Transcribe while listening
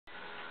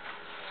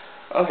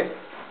Okay.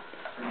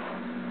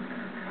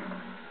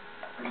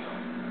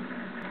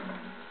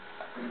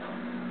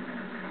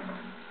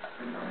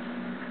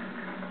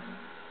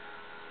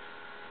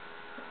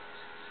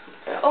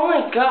 Oh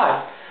my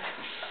god!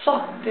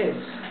 Fuck this.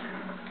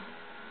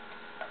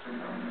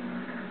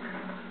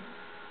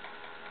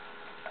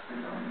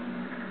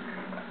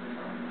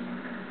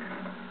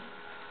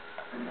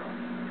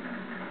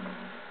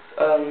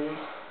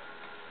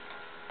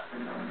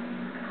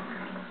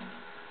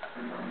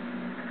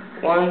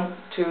 One,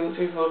 two,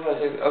 three, four, five,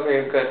 six.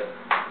 Okay, good.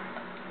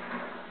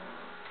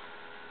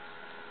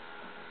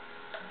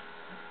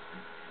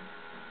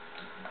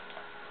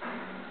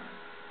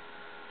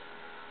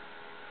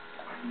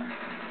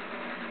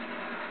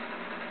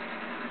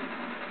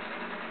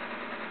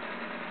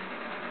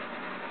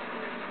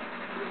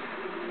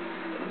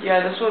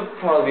 Yeah, this would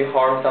probably be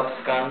hard without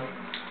this gun.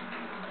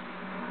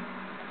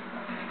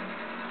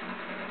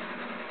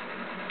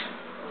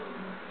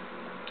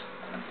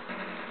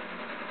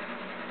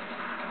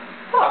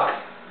 Fuck!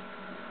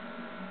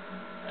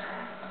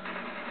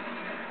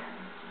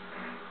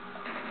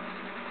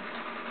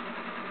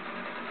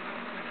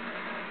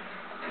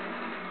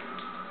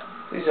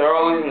 These are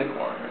always in the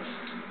corners.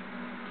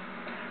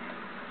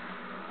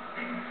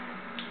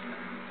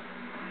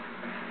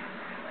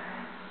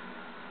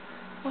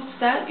 What's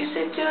that you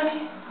said,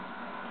 Johnny?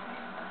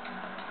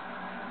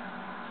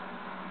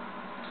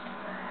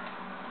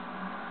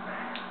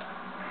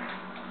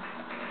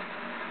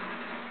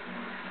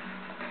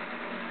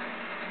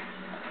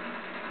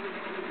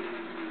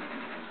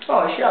 Oh,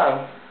 I shot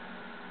him.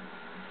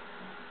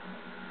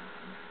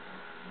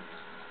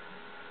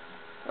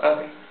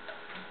 Okay.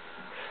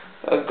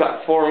 I've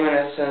got 4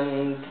 minutes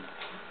and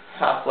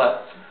half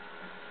left.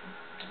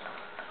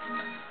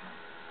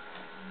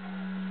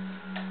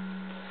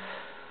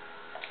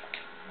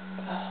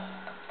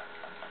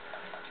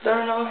 There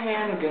are no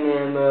handgun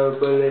ammo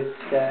bullets.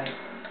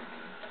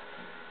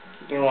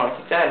 You want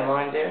to keep that in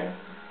mind there.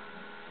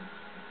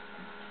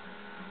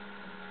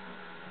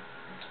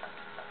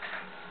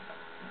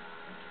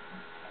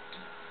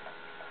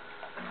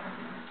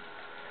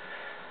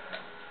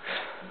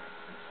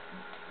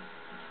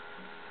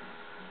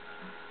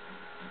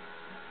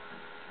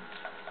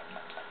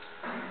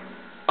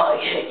 I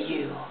hit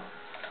you.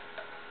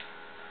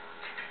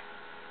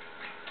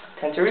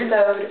 Time to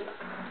reload.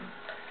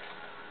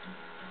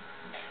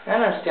 I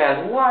don't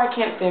understand. Why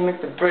can't they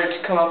make the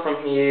bridge come up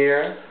from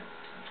here?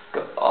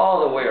 Go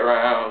all the way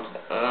around.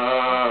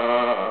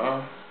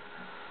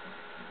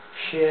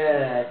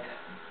 Shit.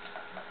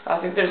 I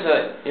think there's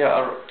a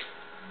yellow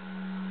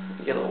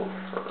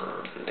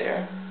bird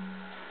there.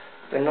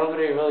 But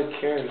nobody really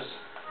cares.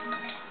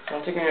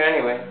 I'm taking it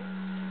anyway.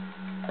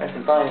 I'm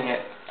combining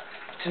it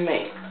to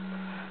make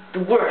the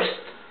worst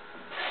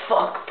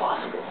fuck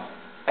possible.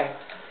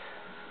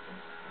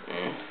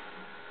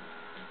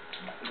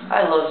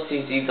 I love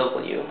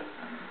CZW.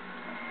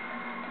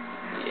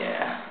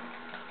 Yeah.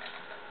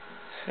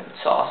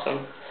 It's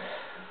awesome.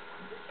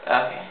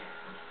 Okay.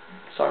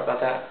 Sorry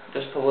about that.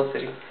 Just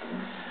publicity.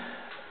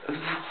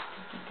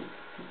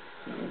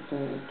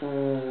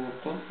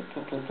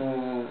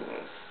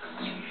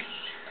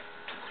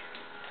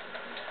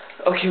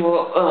 Okay,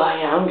 well,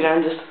 yeah, I'm gonna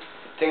end this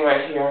thing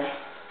right here.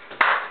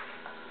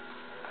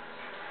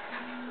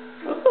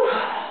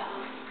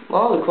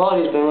 Well, the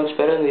quality's been much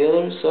better than the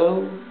others,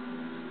 so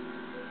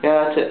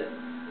yeah, that's it.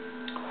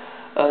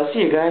 See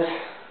you guys.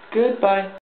 Goodbye.